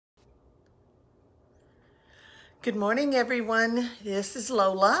Good morning, everyone. This is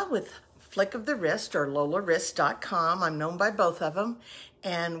Lola with Flick of the Wrist or LolaWrist.com. I'm known by both of them,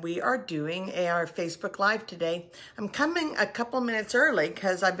 and we are doing our Facebook Live today. I'm coming a couple minutes early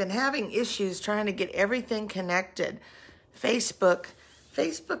because I've been having issues trying to get everything connected. Facebook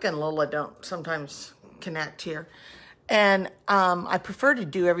and Lola don't sometimes connect here, and I prefer to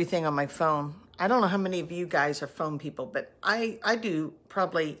do everything on my phone. I don't know how many of you guys are phone people, but I do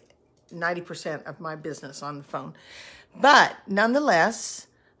probably 90% of my business on the phone. But nonetheless,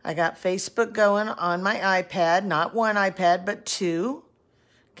 I got Facebook going on my iPad, not one iPad, but two.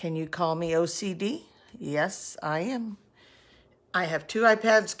 Can you call me OCD? Yes, I am. I have two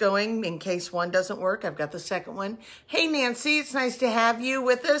iPads going in case one doesn't work. I've got the second one. Hey, Nancy, it's nice to have you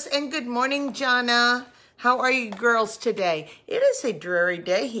with us. And good morning, Jonna. How are you girls today? It is a dreary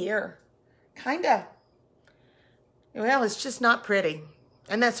day here. Kinda. Well, it's just not pretty.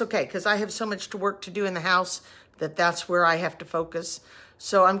 And that's okay, because I have so much to work to do in the house that's where I have to focus.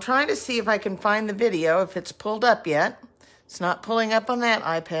 So I'm trying to see if I can find the video, if it's pulled up yet. It's not pulling up on that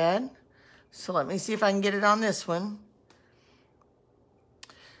iPad. So let me see if I can get it on this one.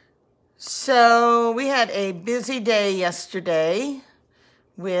 So we had a busy day yesterday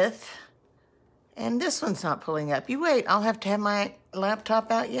and this one's not pulling up. You wait, I'll have to have my laptop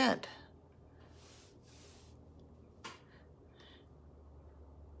out yet.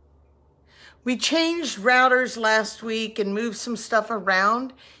 We changed routers last week and moved some stuff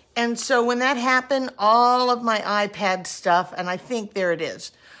around. And so when that happened, all of my iPad stuff, and I think there it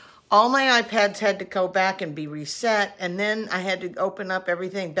is, all my iPads had to go back and be reset. And then I had to open up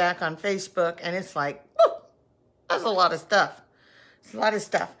everything back on Facebook. And it's like, whoo, that's a lot of stuff. It's a lot of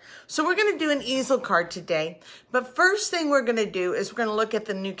stuff. So we're going to do an easel card today. But first thing we're going to do is we're going to look at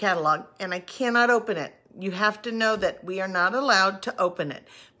the new catalog. And I cannot open it. You have to know that we are not allowed to open it,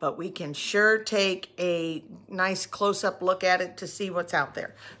 but we can sure take a nice close-up look at it to see what's out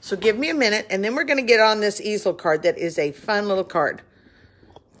there. So give me a minute, and then we're going to get on this easel card that is a fun little card.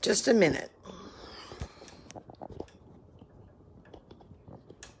 Just a minute.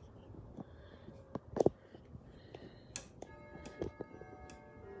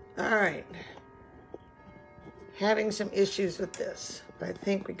 All right. Having some issues with this, but I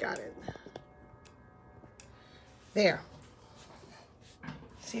think we got it. There.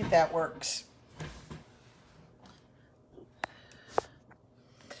 See if that works.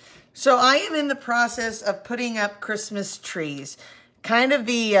 So I am in the process of putting up Christmas trees. Kind of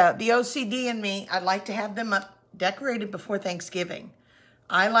the OCD in me, I'd like to have them up decorated before Thanksgiving.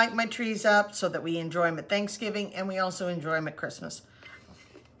 I like my trees up so that we enjoy them at Thanksgiving and we also enjoy them at Christmas.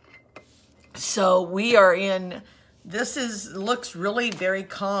 So we are in, looks really very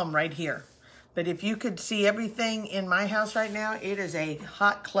calm right here. But if you could see everything in my house right now, it is a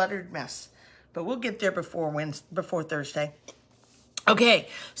hot, cluttered mess. But we'll get there before Thursday. Okay,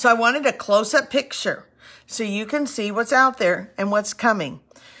 so I wanted a close-up picture so you can see what's out there and what's coming.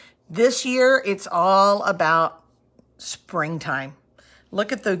 This year, it's all about springtime.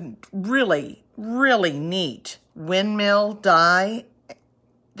 Look at the really, really neat windmill die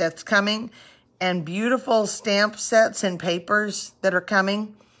that's coming and beautiful stamp sets and papers that are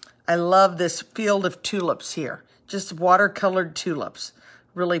coming. I love this field of tulips here. Just watercolored tulips.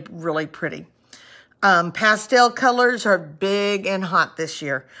 Really, really pretty. Pastel colors are big and hot this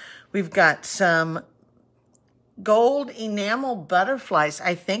year. We've got some gold enamel butterflies,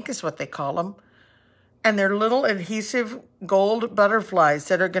 I think is what they call them. And they're little adhesive gold butterflies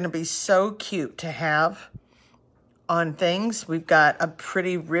that are going to be so cute to have on things. We've got a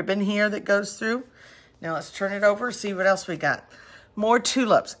pretty ribbon here that goes through. Now let's turn it over, see what else we got. More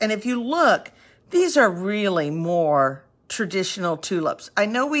tulips. And if you look, these are really more traditional tulips. I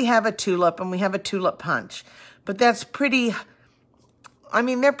know we have a tulip and we have a tulip punch, but that's pretty, I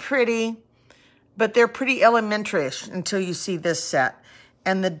mean, they're pretty, but they're pretty elementary-ish until you see this set.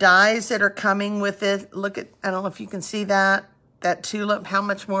 And the dies that are coming with it, look at, I don't know if you can see that tulip, how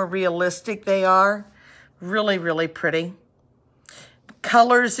much more realistic they are. Really, really pretty.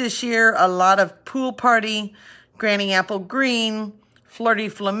 Colors this year, a lot of pool party, granny apple green, flirty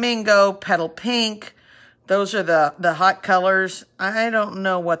flamingo, petal pink. Those are the hot colors. I don't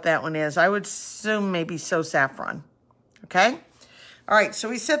know what that one is. I would assume maybe so saffron. Okay? All right, so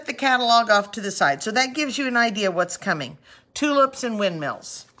we set the catalog off to the side. So that gives you an idea what's coming. Tulips and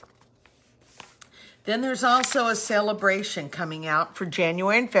windmills. Then there's also a celebration coming out for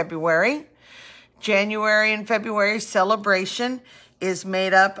January and February. January and February celebration is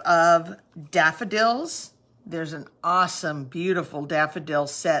made up of daffodils. There's an awesome, beautiful daffodil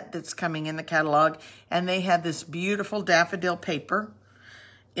set that's coming in the catalog. And they have this beautiful daffodil paper.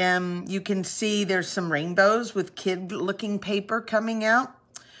 You can see there's some rainbows with kid-looking paper coming out.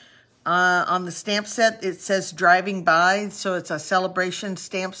 On the stamp set, it says driving by, so it's a celebration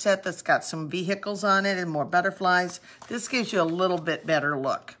stamp set that's got some vehicles on it and more butterflies. This gives you a little bit better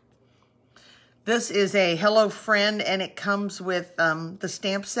look. This is a Hello Friend, and it comes with the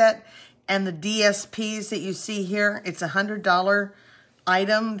stamp set and the DSPs that you see here. It's a $100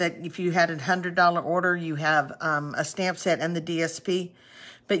 item that if you had a $100 order, you have a stamp set and the DSP.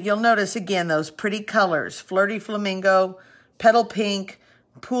 But you'll notice, again, those pretty colors: Flirty Flamingo, Petal Pink,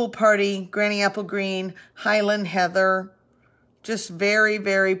 Pool Party, Granny Apple Green, Highland Heather. Just very,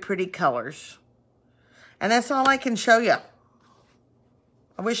 very pretty colors. And that's all I can show you.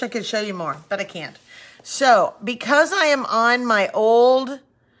 I wish I could show you more, but I can't. So, because I am on my old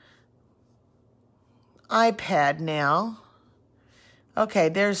iPad now. Okay,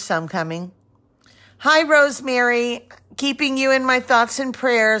 there's some coming. Hi, Rosemary. Keeping you in my thoughts and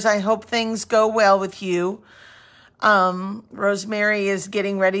prayers. I hope things go well with you. Rosemary is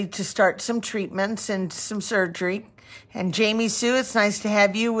getting ready to start some treatments and some surgery. And Jamie Sue, it's nice to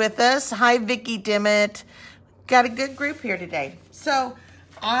have you with us. Hi, Vicki Dimmitt. Got a good group here today. So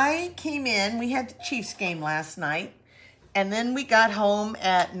I came in, we had the Chiefs game last night, and then we got home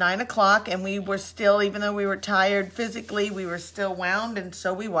at 9 o'clock, and we were still, even though we were tired physically, we were still wound, and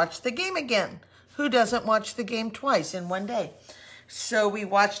so we watched the game again. Who doesn't watch the game twice in one day? So we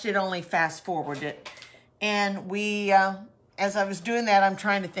watched it, only fast forward it. And we, as I was doing that, I'm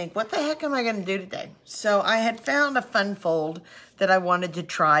trying to think, what the heck am I going to do today? So I had found a fun fold that I wanted to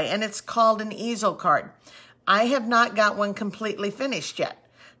try, and it's called an easel card. I have not got one completely finished yet.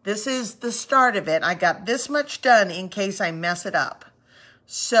 This is the start of it. I got this much done in case I mess it up.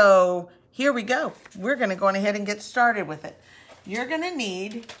 So here we go. We're going to go on ahead and get started with it. You're going to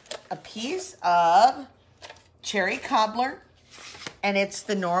need a piece of cherry cobbler, and it's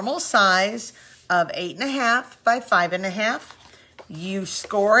the normal size of 8.5 by 5.5. You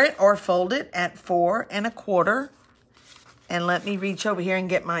score it or fold it at 4 1/4. And let me reach over here and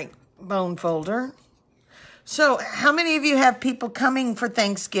get my bone folder. So how many of you have people coming for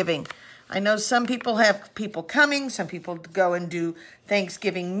Thanksgiving? I know some people have people coming. Some people go and do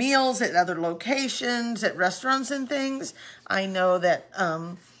Thanksgiving meals at other locations, at restaurants and things. I know that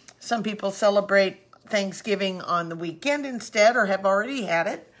some people celebrate Thanksgiving on the weekend instead, or have already had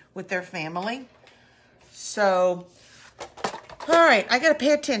it with their family. So, all right, I got to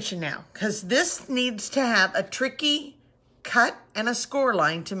pay attention now, because this needs to have a tricky cut and a score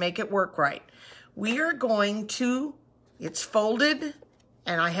line to make it work right. We are going to, it's folded,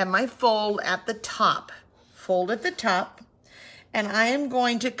 and I have my fold at the top. Fold at the top, and I am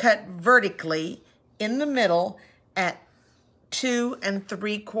going to cut vertically in the middle at 2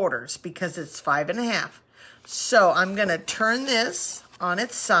 3/4 because it's 5.5. So I'm going to turn this on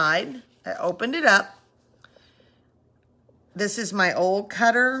its side. I opened it up. This is my old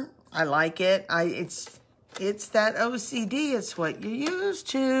cutter. I like it. It's that OCD. It's what you're used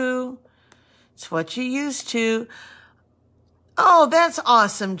to. It's what you're used to. Oh, that's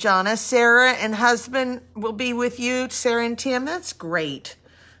awesome, Jonna. Sarah and husband will be with you. Sarah and Tim, that's great.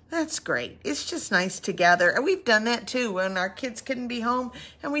 That's great. It's just nice to gather. And we've done that too when our kids couldn't be home,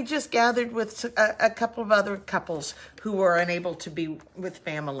 and we just gathered with a couple of other couples who were unable to be with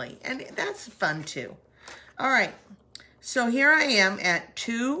family. And that's fun too. All right. So here I am at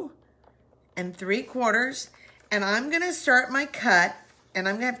 2 3/4, and I'm going to start my cut, and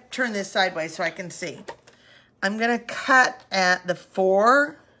I'm going to have to turn this sideways so I can see. I'm going to cut at the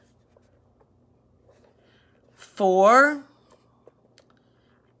 4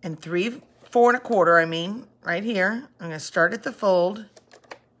 1/4, I mean, right here. I'm going to start at the fold,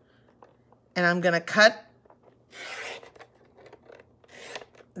 and I'm going to cut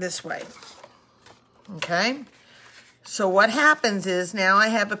this way. Okay? So what happens is now I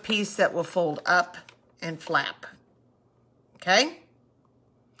have a piece that will fold up and flap. Okay?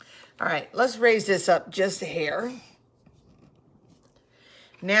 All right, let's raise this up just a hair.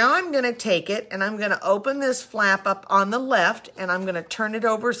 Now I'm going to take it and I'm going to open this flap up on the left, and I'm going to turn it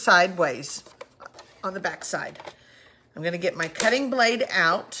over sideways on the back side. I'm going to get my cutting blade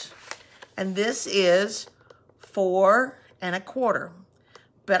out, and this is 4 1/4.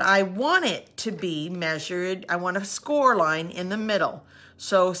 But I want it to be measured. I want a score line in the middle.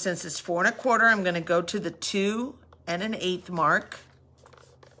 So since it's 4 1/4, I'm going to go to the 2 1/8 mark.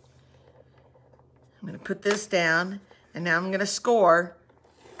 I'm going to put this down, and now I'm going to score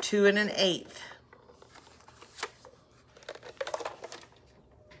 2 1/8.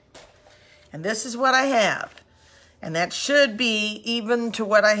 And this is what I have. And that should be even to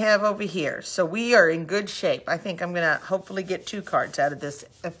what I have over here. So we are in good shape. I think I'm gonna hopefully get 2 cards out of this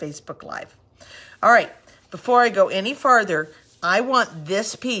Facebook Live. All right, before I go any farther, I want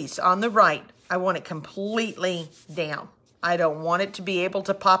this piece on the right, I want it completely down. I don't want it to be able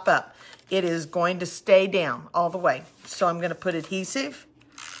to pop up. It is going to stay down all the way. So I'm gonna put adhesive.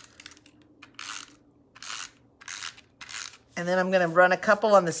 And then I'm gonna run a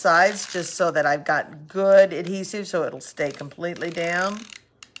couple on the sides just so that I've got good adhesive so it'll stay completely down.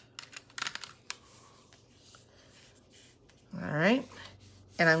 All right,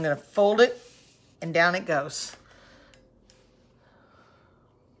 and I'm gonna fold it and down it goes.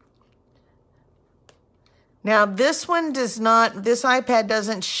 Now this one does not, this iPad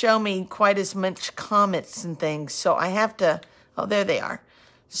doesn't show me quite as much comments and things, so I have to, oh, there they are.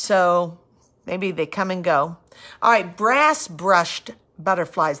 So maybe they come and go. All right, brass brushed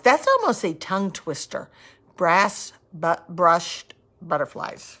butterflies. That's almost a tongue twister. Brass brushed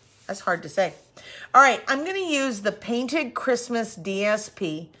butterflies. That's hard to say. All right, I'm gonna use the Painted Christmas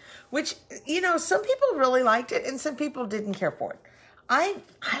DSP, which, you know, some people really liked it and some people didn't care for it. I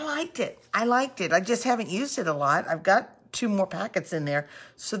liked it. I liked it. I just haven't used it a lot. I've got 2 more packets in there.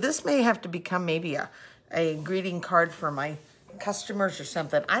 So this may have to become maybe a greeting card for my customers or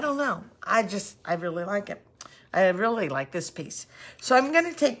something. I don't know. I really like it. I really like this piece. So I'm going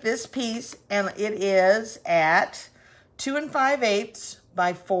to take this piece, and it is at 2 5/8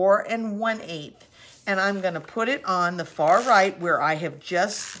 by 4 1/8. And I'm going to put it on the far right where I have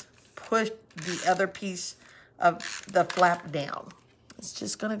just put the other piece of the flap down. It's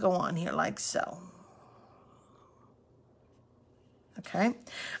just going to go on here like so. Okay.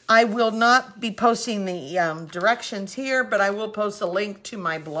 I will not be posting the directions here, but I will post a link to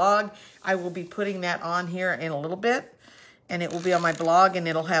my blog. I will be putting that on here in a little bit, and it will be on my blog, and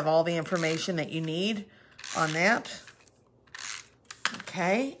it'll have all the information that you need on that.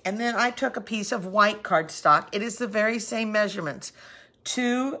 Okay. And then I took a piece of white cardstock. It is the very same measurements,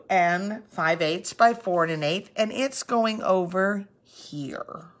 2 5/8 by 4 1/8, and it's going over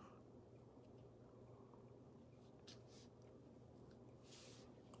here.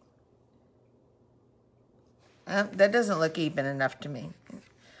 That doesn't look even enough to me.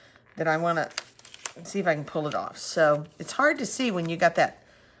 That I want to see if I can pull it off. So it's hard to see when you got that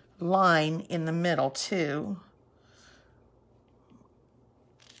line in the middle too.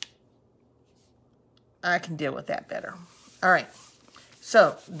 I can deal with that better. All right.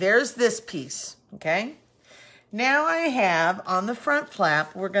 So there's this piece, okay? Now I have on the front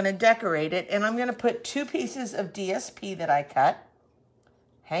flap, we're going to decorate it, and I'm going to put 2 pieces of DSP that I cut.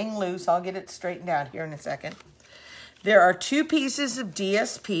 Hang loose. I'll get it straightened out here in a second. There are 2 pieces of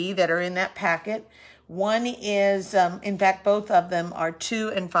DSP that are in that packet. One is, in fact, both of them are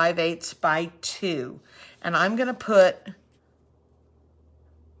 2 5/8 by 2. And I'm going to put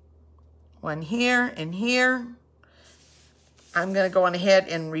one here and here. I'm going to go on ahead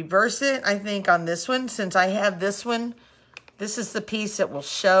and reverse it, I think, on this one. Since I have this one, this is the piece that will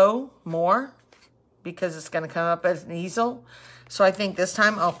show more because it's going to come up as an easel. So I think this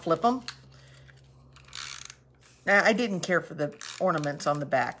time I'll flip them. Now, I didn't care for the ornaments on the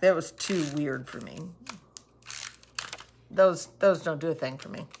back. That was too weird for me. Those don't do a thing for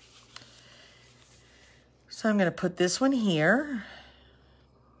me. So I'm going to put this one here.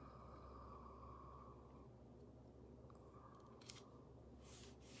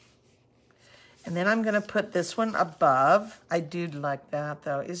 And then I'm going to put this one above. I do like that,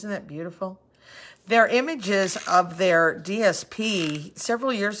 though. Isn't that beautiful? Their images of their DSP,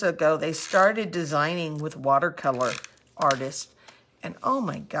 several years ago, they started designing with watercolor artists. And oh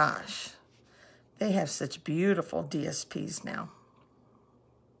my gosh, they have such beautiful DSPs now.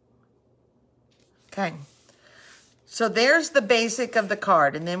 Okay. So there's the basic of the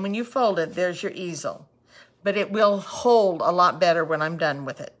card. And then when you fold it, there's your easel. But it will hold a lot better when I'm done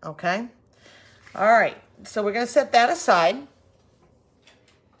with it, okay? All right, so we're going to set that aside.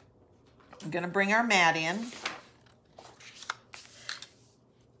 I'm going to bring our mat in.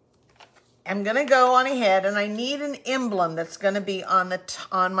 I'm going to go on ahead, and I need an emblem that's going to be on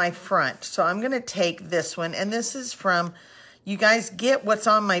my front. So I'm going to take this one, and this is from, you guys get what's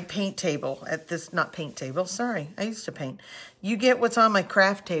on my paint table at this, not paint table, sorry, I used to paint. You get what's on my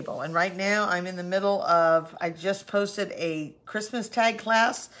craft table, and right now I'm in the middle of, I just posted a Christmas tag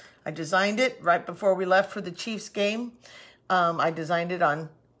class. I designed it right before we left for the Chiefs game. I designed it on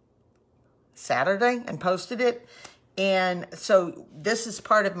Saturday and posted it. And so this is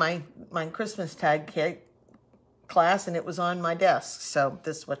part of my Christmas tag kit class, and it was on my desk. So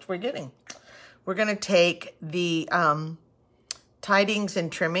this is what we're getting. We're going to take the Tidings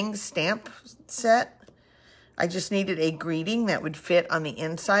and Trimmings stamp set. I just needed a greeting that would fit on the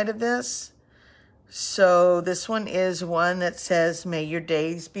inside of this. So this one is one that says, may your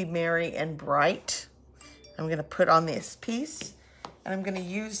days be merry and bright. I'm going to put on this piece, and I'm going to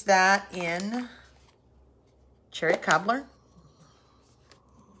use that in cherry cobbler,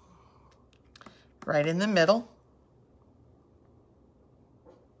 right in the middle.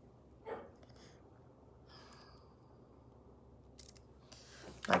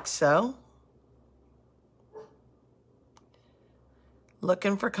 Like so.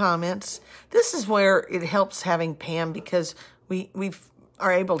 Looking for comments. This is where it helps having Pam, because we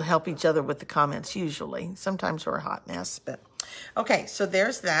are able to help each other with the comments usually. Sometimes we're a hot mess, but okay, so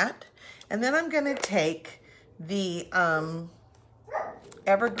there's that. And then I'm going to take the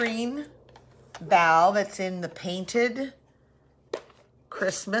evergreen bow that's in the Painted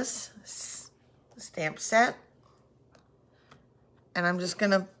Christmas stamp set. And I'm just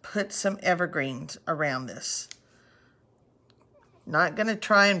going to put some evergreens around this. Not going to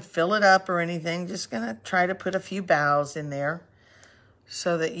try and fill it up or anything. Just going to try to put a few boughs in there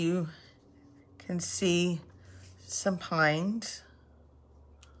so that you can see some pines.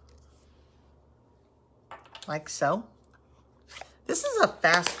 Like so. This is a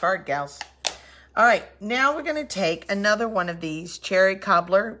fast card, gals. All right, now we're going to take another one of these cherry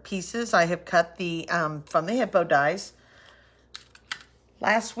cobbler pieces. I have cut the from the hippo dies.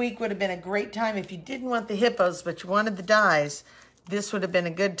 Last week would have been a great time if you didn't want the hippos, but you wanted the dies. This would have been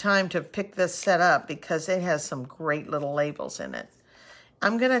a good time to pick this set up because it has some great little labels in it.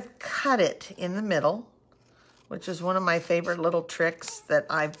 I'm going to cut it in the middle, which is one of my favorite little tricks that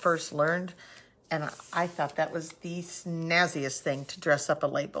I first learned. And I thought that was the snazziest thing to dress up a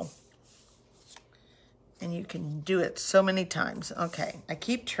label. And you can do it so many times. Okay, I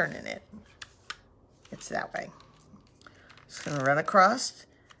keep turning it. It's that way. Just going to run across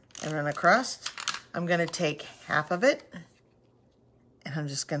and run across. I'm going to take half of it, and I'm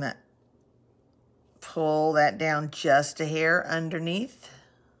just going to pull that down just a hair underneath.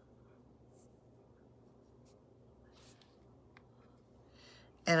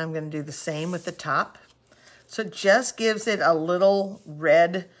 And I'm going to do the same with the top. So it just gives it a little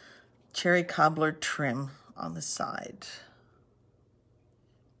red cherry cobbler trim on the side.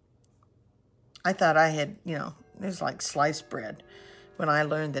 I thought I had, you know, it was like sliced bread. When I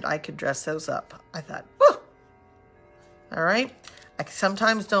learned that I could dress those up, I thought, whoa! All right. I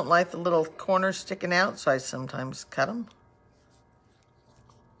sometimes don't like the little corners sticking out, so I sometimes cut them.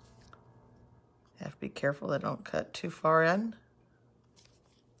 Have to be careful that I don't cut too far in.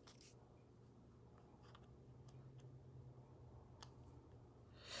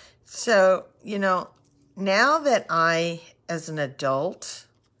 So, you know, now that I, as an adult,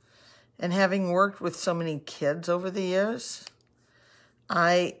 and having worked with so many kids over the years,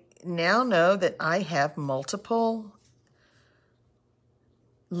 I now know that I have multiple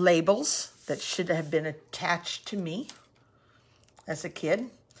labels that should have been attached to me as a kid.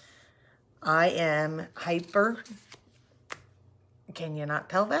 I am hyper. Can you not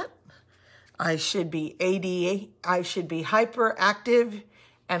tell that? I should be ADA. I should be hyperactive.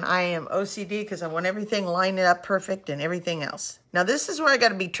 And I am OCD because I want everything lined up perfect and everything else. Now, this is where I got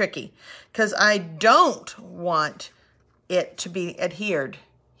to be tricky because I don't want it to be adhered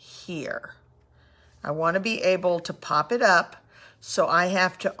here. I want to be able to pop it up, so I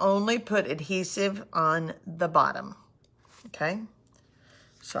have to only put adhesive on the bottom. Okay?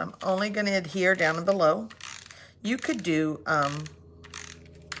 So I'm only going to adhere down and below. You could do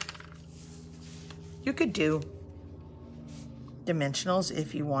dimensionals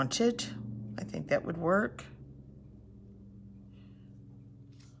if you wanted. I think that would work.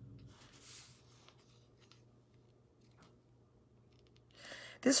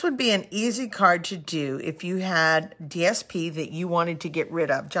 This would be an easy card to do if you had DSP that you wanted to get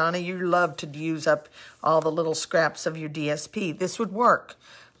rid of. Johnny, you love to use up all the little scraps of your DSP. This would work.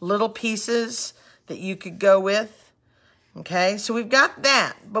 Little pieces that you could go with. Okay, so we've got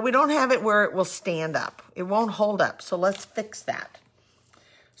that, but we don't have it where it will stand up. It won't hold up, so let's fix that.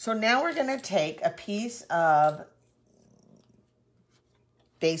 So now we're going to take a piece of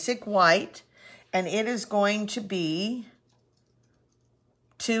basic white, and it is going to be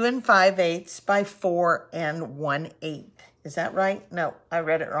 2 5/8 by 4 1/8. Is that right? No, I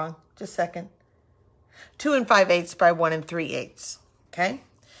read it wrong. Just a second. 2 5/8 by 1 3/8. Okay,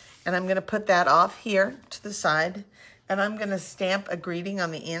 and I'm going to put that off here to the side. And I'm going to stamp a greeting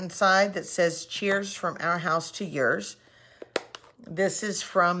on the inside that says, cheers from our house to yours. This is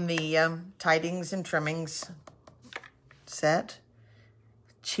from the Tidings and Trimmings set.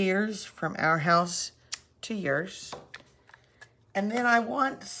 Cheers from our house to yours. And then I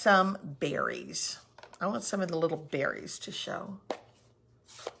want some berries. I want some of the little berries to show.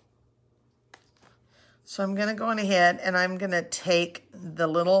 So I'm gonna go on ahead and I'm gonna take the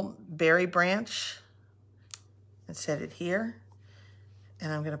little berry branch and set it here.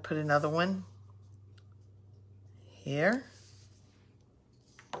 And I'm gonna put another one here.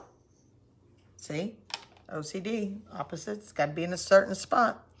 See, OCD, opposites, gotta be in a certain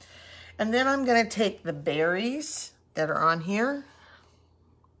spot. And then I'm gonna take the berries that are on here.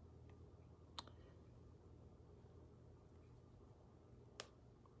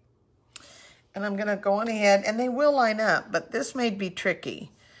 And I'm gonna go on ahead, and they will line up, but this may be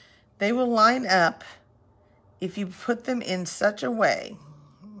tricky. They will line up if you put them in such a way.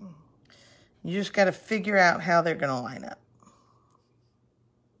 You just gotta figure out how they're gonna line up.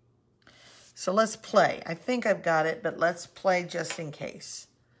 So let's play. I think I've got it, but let's play just in case.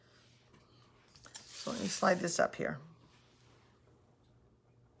 So let me slide this up here.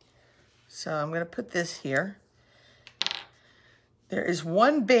 So I'm gonna put this here. There is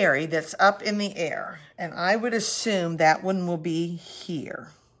one berry that's up in the air, and I would assume that one will be here.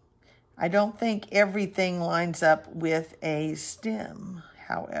 I don't think everything lines up with a stem,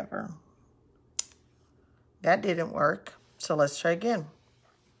 however. That didn't work, so let's try again.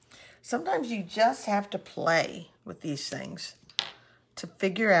 Sometimes you just have to play with these things to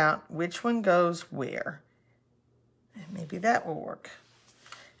figure out which one goes where. And maybe that will work.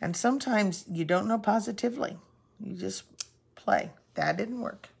 And sometimes you don't know positively. You just play. That didn't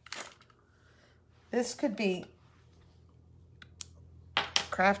work. This could be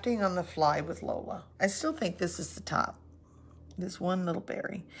crafting on the fly with Lola. I still think this is the top. This one little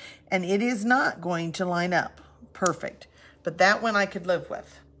berry. And it is not going to line up perfect. But that one I could live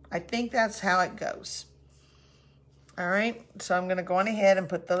with. I think that's how it goes. All right, so I'm gonna go on ahead and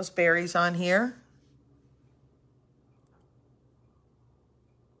put those berries on here.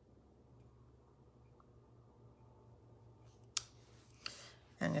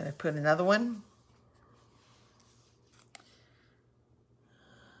 I'm gonna put another one.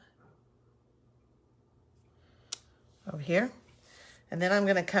 Over here. And then I'm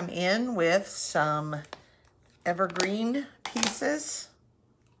gonna come in with some evergreen pieces.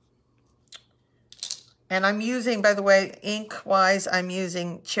 And I'm using, by the way, ink-wise, I'm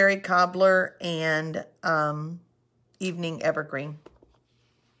using Cherry Cobbler and Evening Evergreen.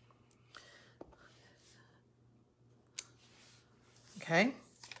 Okay.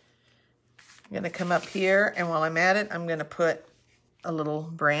 I'm gonna come up here, and while I'm at it, I'm gonna put a little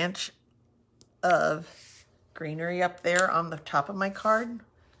branch of greenery up there on the top of my card.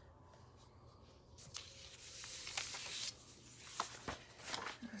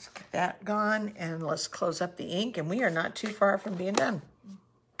 That gone, and let's close up the ink, and we are not too far from being done.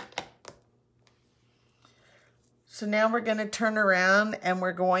 So now we're going to turn around and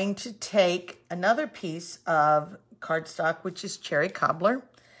we're going to take another piece of cardstock, which is Cherry Cobbler.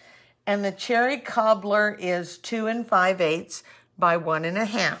 And the Cherry Cobbler is 2 5/8 by 1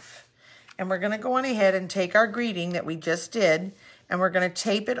 1/2. And we're going to go on ahead and take our greeting that we just did, and we're going to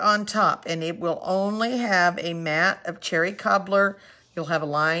tape it on top, and it will only have a mat of Cherry Cobbler. You'll have a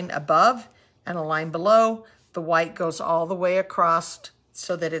line above and a line below. The white goes all the way across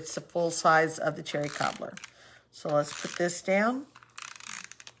so that it's the full size of the Cherry Cobbler. So let's put this down.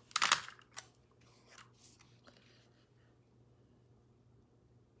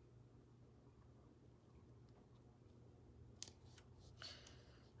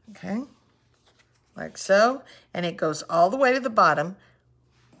 Okay, like so. And it goes all the way to the bottom,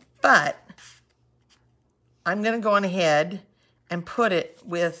 but I'm gonna go on ahead and put it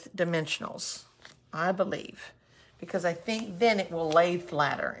with dimensionals, I believe, because I think then it will lay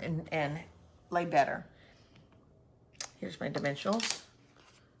flatter and lay better. Here's my dimensionals.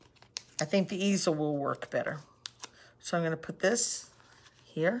 I think the easel will work better. So I'm gonna put this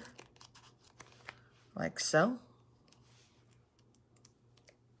here, like so.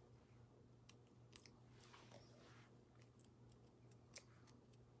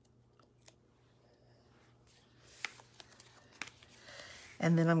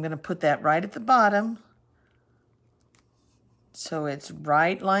 And then I'm gonna put that right at the bottom. So it's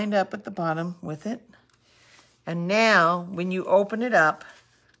right lined up at the bottom with it. And now, when you open it up,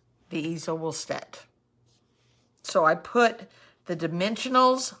 the easel will set. So I put the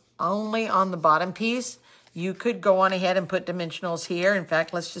dimensionals only on the bottom piece. You could go on ahead and put dimensionals here. In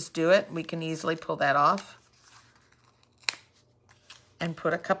fact, let's just do it. We can easily pull that off. And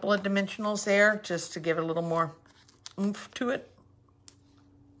put a couple of dimensionals there just to give it a little more oomph to it.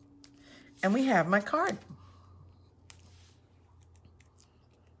 And we have my card.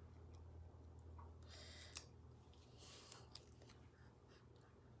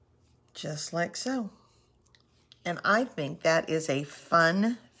 Just like so. And I think that is a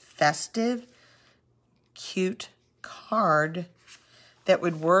fun, festive, cute card that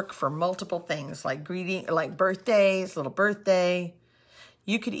would work for multiple things, like like birthdays, little birthday.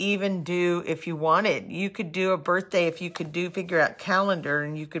 You could even do, if you wanted, you could do a birthday, if you could figure out calendar,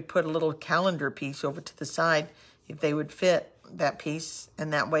 and you could put a little calendar piece over to the side if they would fit that piece,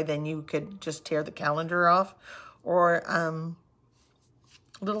 and that way then you could just tear the calendar off, or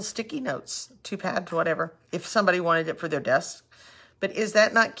little sticky notes, 2 pads, whatever, if somebody wanted it for their desk. But is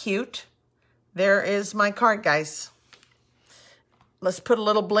that not cute? There is my card, guys. Let's put a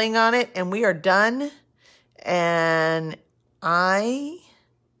little bling on it, and we are done. And I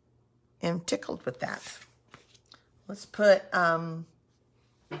am tickled with that. Let's put, I've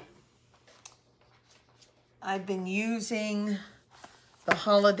been using the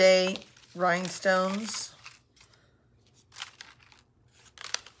holiday rhinestones.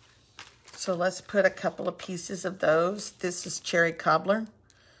 So let's put a couple of pieces of those. This is cherry cobbler.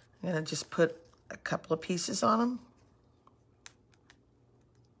 I'm gonna just put a couple of pieces on them.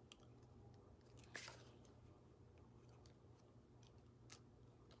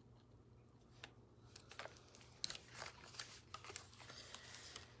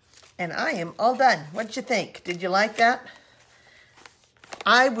 And I am all done. What'd you think? Did you like that?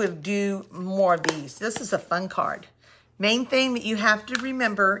 I would do more of these. This is a fun card. Main thing that you have to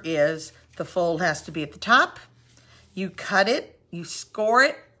remember is the fold has to be at the top. You cut it, you score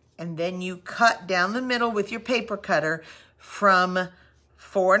it, and then you cut down the middle with your paper cutter from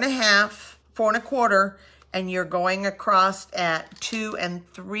 4 1/4, and you're going across at 2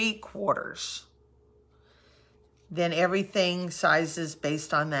 3/4. Then everything sizes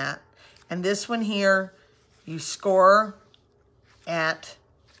based on that. And this one here, you score at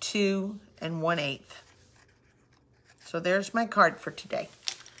 2 1/8. So there's my card for today.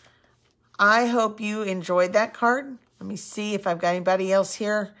 I hope you enjoyed that card. Let me see if I've got anybody else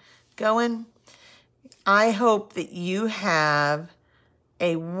here going. I hope that you have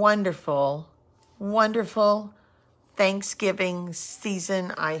a wonderful, wonderful Thanksgiving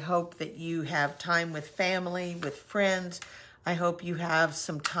season. I hope that you have time with family, with friends. I hope you have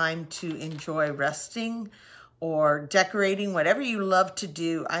some time to enjoy resting or decorating, whatever you love to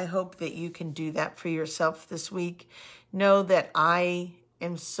do. I hope that you can do that for yourself this week. Know that I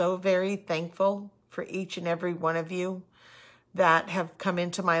am so very thankful for each and every one of you that have come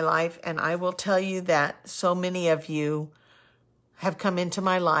into my life. And I will tell you that so many of you have come into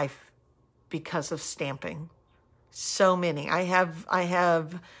my life because of stamping. So many. I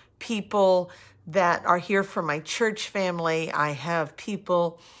have people that are here for my church family. I have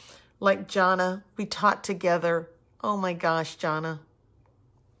people like Jonna. We taught together. Oh my gosh, Jonna.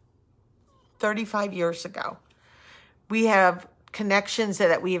 35 years ago. We have connections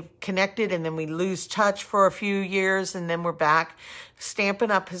that we have connected, and then we lose touch for a few years, and then we're back. Stampin'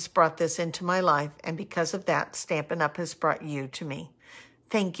 Up! Has brought this into my life, and because of that, Stampin' Up! Has brought you to me.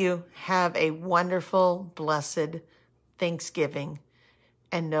 Thank you. Have a wonderful, blessed Thanksgiving,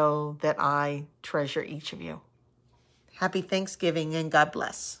 and know that I treasure each of you. Happy Thanksgiving, and God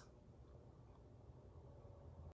bless.